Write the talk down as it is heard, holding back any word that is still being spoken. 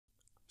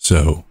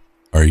So,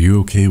 are you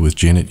okay with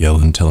Janet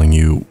Yellen telling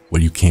you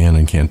what you can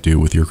and can't do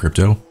with your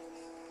crypto?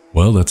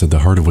 Well, that's at the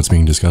heart of what's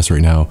being discussed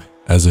right now,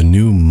 as a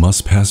new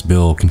must-pass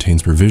bill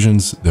contains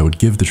provisions that would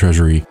give the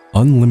Treasury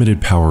unlimited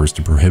powers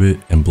to prohibit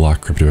and block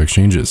crypto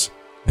exchanges.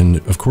 And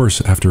of course,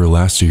 after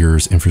last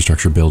year's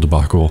infrastructure bill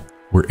debacle,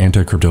 where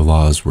anti-crypto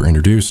laws were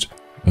introduced,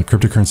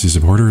 cryptocurrency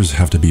supporters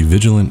have to be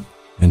vigilant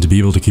and to be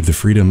able to keep the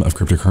freedom of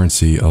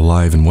cryptocurrency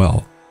alive and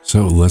well.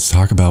 So let's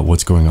talk about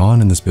what's going on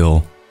in this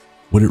bill,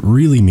 what it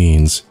really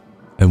means,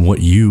 and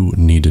what you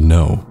need to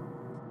know.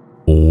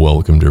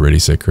 Welcome to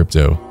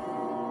ReadySetCrypto.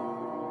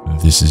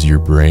 This is your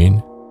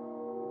brain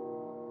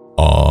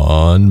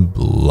on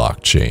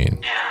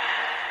blockchain.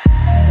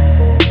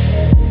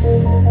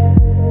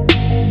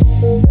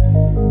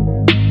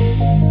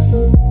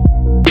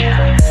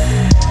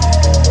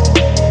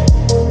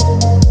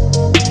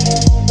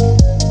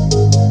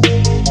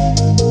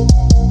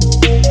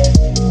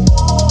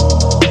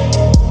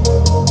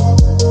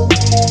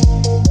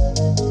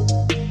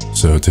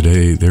 So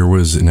today there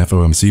was an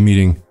FOMC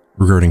meeting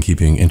regarding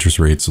keeping interest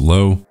rates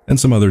low and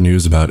some other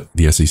news about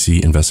the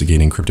SEC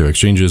investigating crypto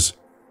exchanges.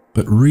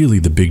 But really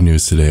the big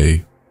news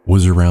today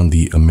was around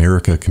the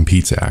America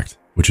Competes Act,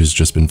 which has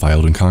just been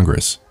filed in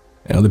Congress.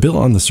 Now the bill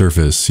on the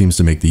surface seems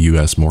to make the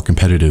US more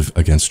competitive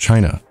against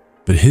China,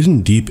 but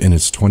hidden deep in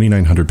its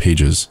 2,900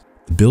 pages,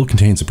 the bill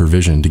contains a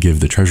provision to give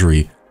the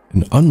Treasury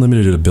an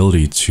unlimited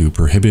ability to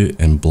prohibit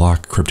and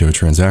block crypto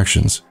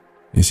transactions.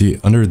 You see,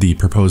 under the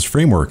proposed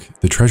framework,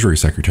 the Treasury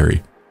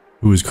Secretary,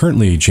 who is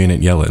currently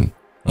Janet Yellen,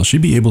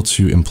 she'd be able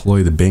to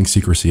employ the Bank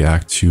Secrecy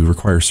Act to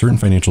require certain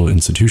financial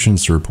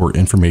institutions to report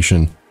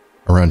information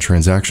around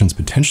transactions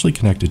potentially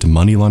connected to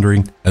money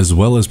laundering, as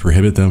well as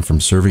prohibit them from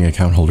serving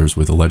account holders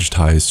with alleged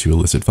ties to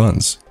illicit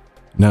funds.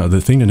 Now,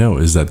 the thing to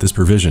note is that this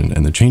provision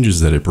and the changes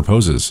that it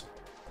proposes,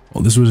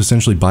 well, this would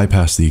essentially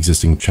bypass the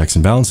existing checks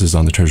and balances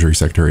on the Treasury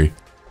Secretary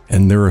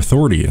and their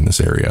authority in this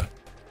area.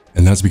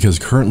 And that's because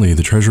currently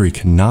the Treasury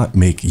cannot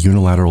make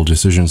unilateral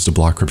decisions to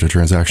block crypto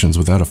transactions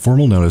without a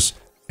formal notice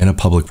and a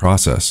public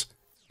process,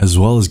 as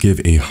well as give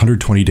a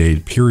 120-day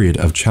period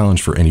of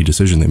challenge for any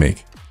decision they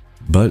make.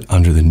 But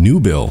under the new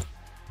bill,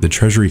 the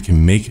Treasury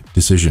can make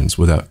decisions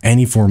without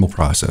any formal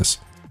process,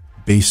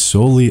 based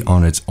solely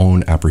on its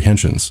own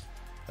apprehensions.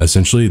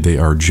 Essentially, they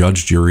are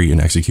judge, jury,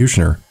 and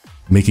executioner,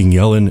 making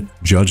Yellen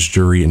judge,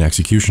 jury, and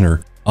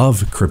executioner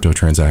of crypto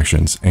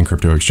transactions and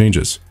crypto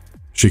exchanges.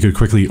 She could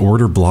quickly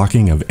order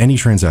blocking of any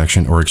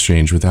transaction or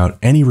exchange without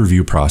any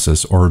review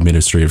process or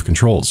administrative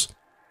controls.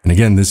 And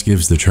again, this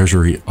gives the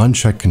Treasury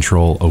unchecked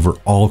control over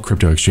all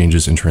crypto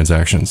exchanges and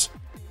transactions.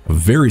 A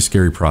very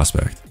scary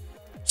prospect.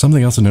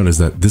 Something else to note is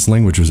that this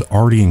language was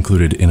already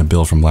included in a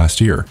bill from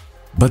last year,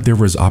 but there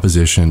was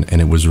opposition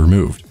and it was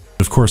removed.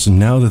 Of course,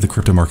 now that the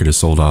crypto market is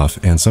sold off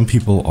and some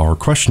people are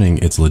questioning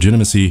its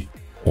legitimacy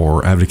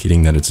or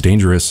advocating that it's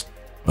dangerous,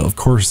 well, of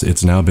course,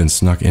 it's now been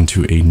snuck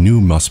into a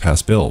new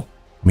must-pass bill.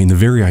 I mean, the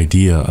very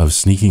idea of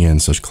sneaking in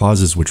such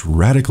clauses which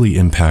radically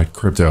impact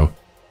crypto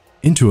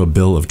into a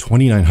bill of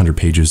 2,900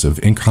 pages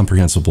of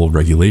incomprehensible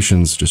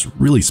regulations just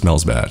really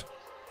smells bad.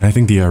 And I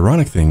think the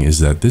ironic thing is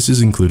that this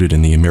is included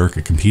in the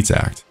America Competes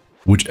Act,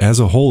 which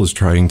as a whole is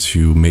trying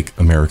to make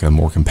America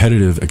more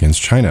competitive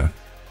against China.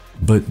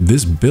 But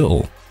this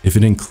bill, if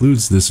it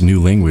includes this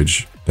new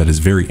language that is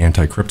very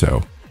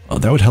anti-crypto,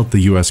 that would help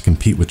the US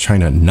compete with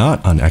China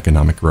not on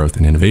economic growth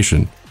and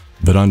innovation,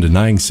 but on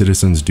denying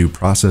citizens due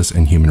process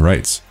and human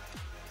rights.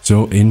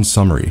 So in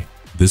summary,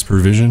 this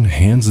provision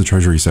hands the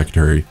Treasury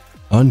Secretary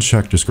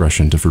unchecked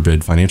discretion to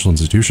forbid financial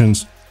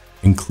institutions,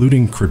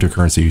 including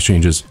cryptocurrency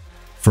exchanges,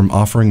 from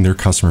offering their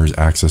customers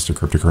access to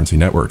cryptocurrency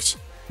networks.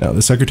 Now,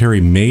 the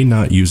Secretary may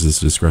not use this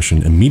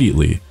discretion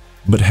immediately,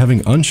 but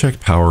having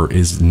unchecked power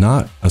is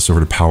not a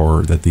sort of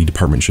power that the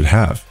department should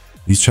have.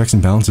 These checks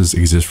and balances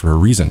exist for a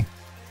reason.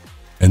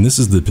 And this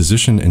is the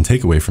position and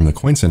takeaway from the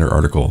Coin Center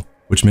article,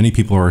 which many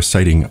people are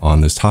citing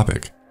on this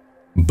topic.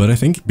 But I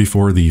think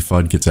before the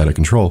FUD gets out of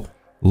control,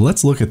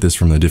 let's look at this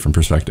from a different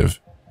perspective.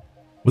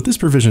 What this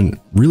provision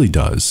really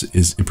does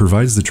is it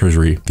provides the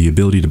Treasury the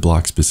ability to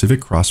block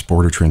specific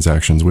cross-border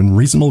transactions when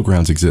reasonable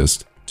grounds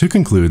exist to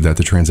conclude that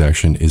the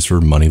transaction is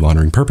for money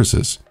laundering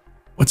purposes.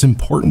 What's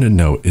important to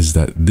note is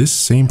that this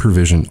same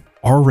provision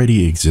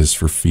already exists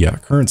for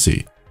fiat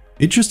currency.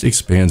 It just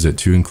expands it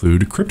to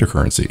include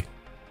cryptocurrency,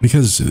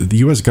 because the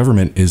US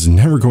government is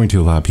never going to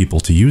allow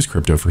people to use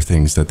crypto for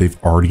things that they've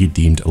already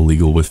deemed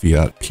illegal with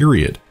fiat,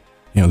 period.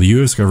 You know,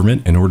 the US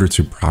government, in order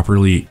to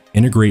properly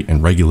integrate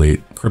and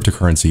regulate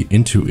cryptocurrency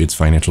into its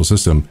financial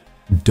system,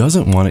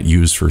 doesn't want it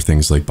used for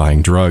things like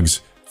buying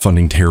drugs,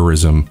 funding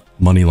terrorism,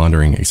 money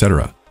laundering,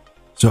 etc.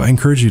 So I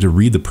encourage you to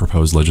read the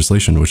proposed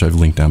legislation, which I've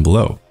linked down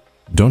below.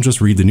 Don't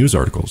just read the news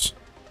articles.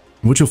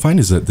 What you'll find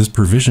is that this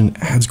provision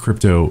adds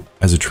crypto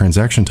as a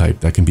transaction type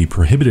that can be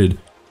prohibited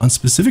on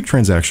specific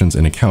transactions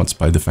and accounts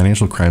by the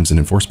Financial Crimes and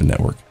Enforcement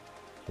Network,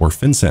 or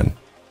FinCEN.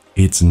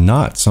 It's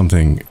not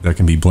something that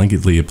can be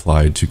blanketly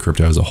applied to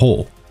crypto as a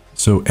whole.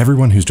 So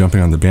everyone who's jumping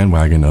on the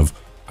bandwagon of,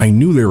 I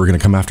knew they were going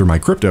to come after my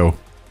crypto,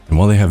 and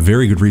while they have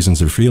very good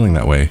reasons for feeling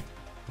that way,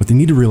 What they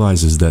need to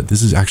realize is that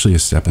this is actually a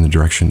step in the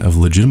direction of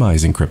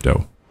legitimizing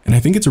crypto. And I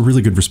think it's a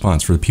really good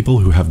response for the people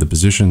who have the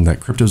position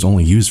that crypto is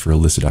only used for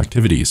illicit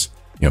activities.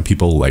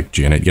 People like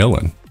Janet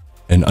Yellen.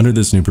 And under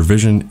this new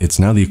provision, it's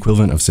now the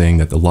equivalent of saying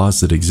that the laws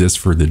that exist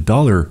for the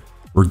dollar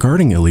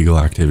regarding illegal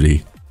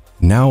activity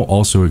now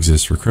also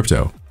exist for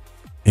crypto.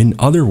 In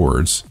other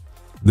words,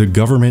 the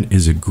government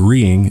is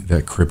agreeing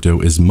that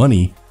crypto is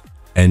money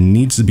and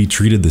needs to be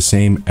treated the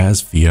same as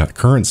fiat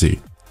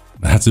currency.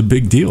 That's a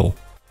big deal.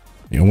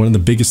 One of the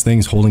biggest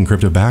things holding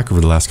crypto back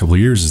over the last couple of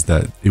years is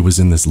that it was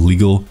in this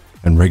legal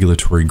and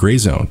regulatory gray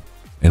zone.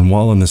 And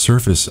while on the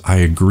surface, I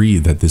agree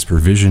that this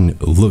provision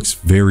looks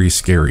very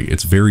scary.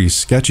 It's very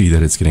sketchy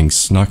that it's getting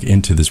snuck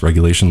into this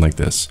regulation like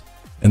this.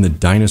 And the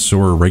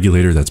dinosaur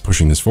regulator that's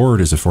pushing this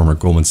forward is a former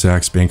Goldman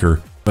Sachs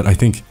banker. But I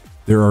think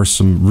there are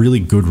some really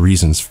good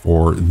reasons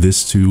for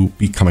this to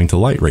be coming to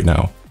light right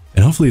now.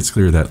 And hopefully it's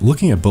clear that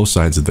looking at both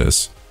sides of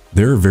this,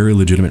 there are very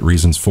legitimate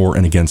reasons for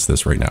and against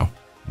this right now.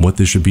 What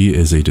this should be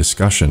is a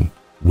discussion.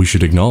 We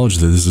should acknowledge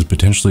that this is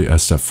potentially a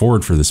step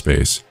forward for the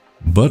space,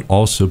 but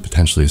also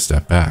potentially a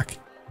step back.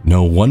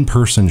 No one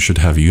person should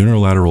have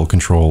unilateral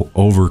control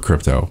over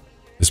crypto,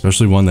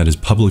 especially one that is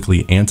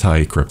publicly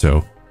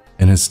anti-crypto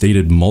and has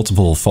stated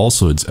multiple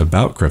falsehoods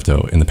about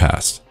crypto in the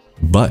past.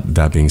 But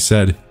that being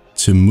said,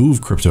 to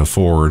move crypto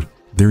forward,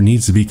 there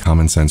needs to be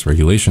common sense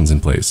regulations in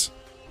place.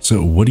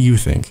 So what do you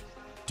think?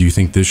 Do you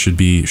think this should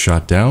be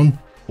shot down,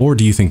 or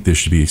do you think this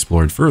should be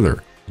explored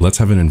further? Let's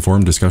have an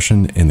informed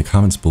discussion in the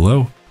comments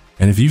below.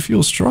 And if you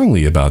feel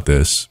strongly about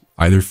this,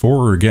 either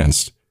for or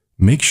against,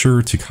 make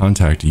sure to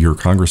contact your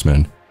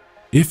congressman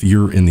if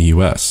you're in the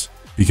US,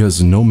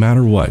 because no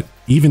matter what,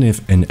 even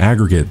if in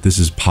aggregate this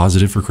is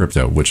positive for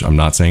crypto, which I'm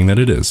not saying that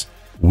it is,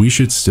 we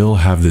should still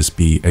have this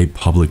be a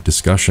public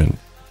discussion.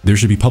 There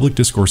should be public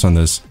discourse on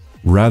this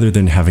rather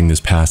than having this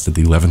passed at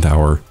the 11th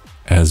hour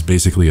as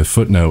basically a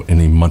footnote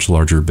in a much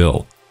larger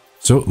bill.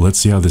 So let's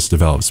see how this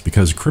develops,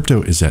 because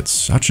crypto is at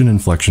such an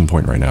inflection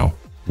point right now.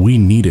 We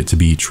need it to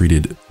be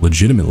treated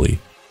legitimately,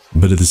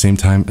 but at the same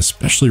time,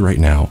 especially right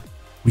now,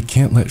 we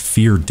can't let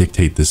fear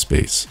dictate this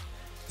space,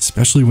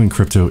 especially when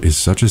crypto is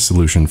such a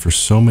solution for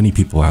so many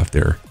people out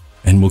there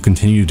and will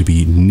continue to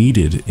be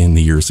needed in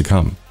the years to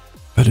come.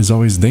 But as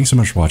always, thanks so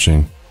much for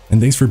watching, and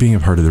thanks for being a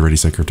part of the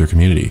ReadySetCrypto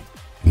community.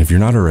 And if you're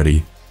not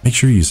already, make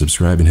sure you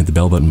subscribe and hit the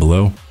bell button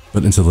below.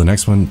 But until the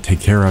next one,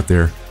 take care out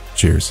there.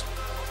 Cheers.